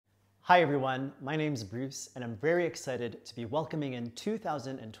Hi everyone, my name's Bruce and I'm very excited to be welcoming in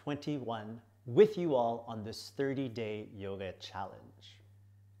 2021 with you all on this 30-day yoga challenge.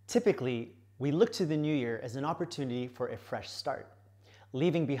 Typically, we look to the new year as an opportunity for a fresh start,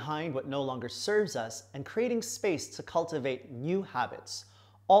 leaving behind what no longer serves us and creating space to cultivate new habits,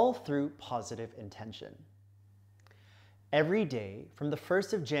 all through positive intention. Every day from the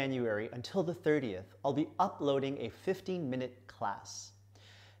 1st of January until the 30th, I'll be uploading a 15-minute class.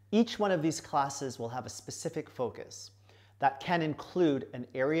 Each one of these classes will have a specific focus that can include an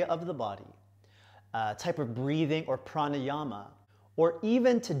area of the body, a type of breathing or pranayama, or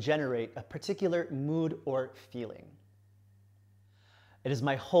even to generate a particular mood or feeling. It is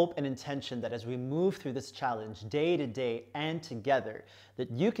my hope and intention that as we move through this challenge day to day and together,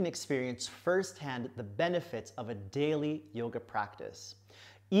 that you can experience firsthand the benefits of a daily yoga practice,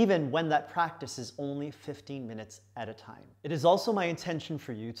 even when that practice is only 15 minutes at a time. It is also my intention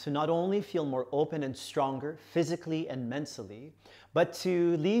for you to not only feel more open and stronger physically and mentally, but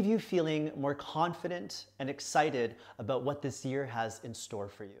to leave you feeling more confident and excited about what this year has in store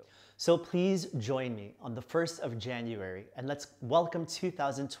for you. So please join me on the 1st of January and let's welcome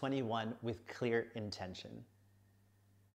 2021 with clear intention.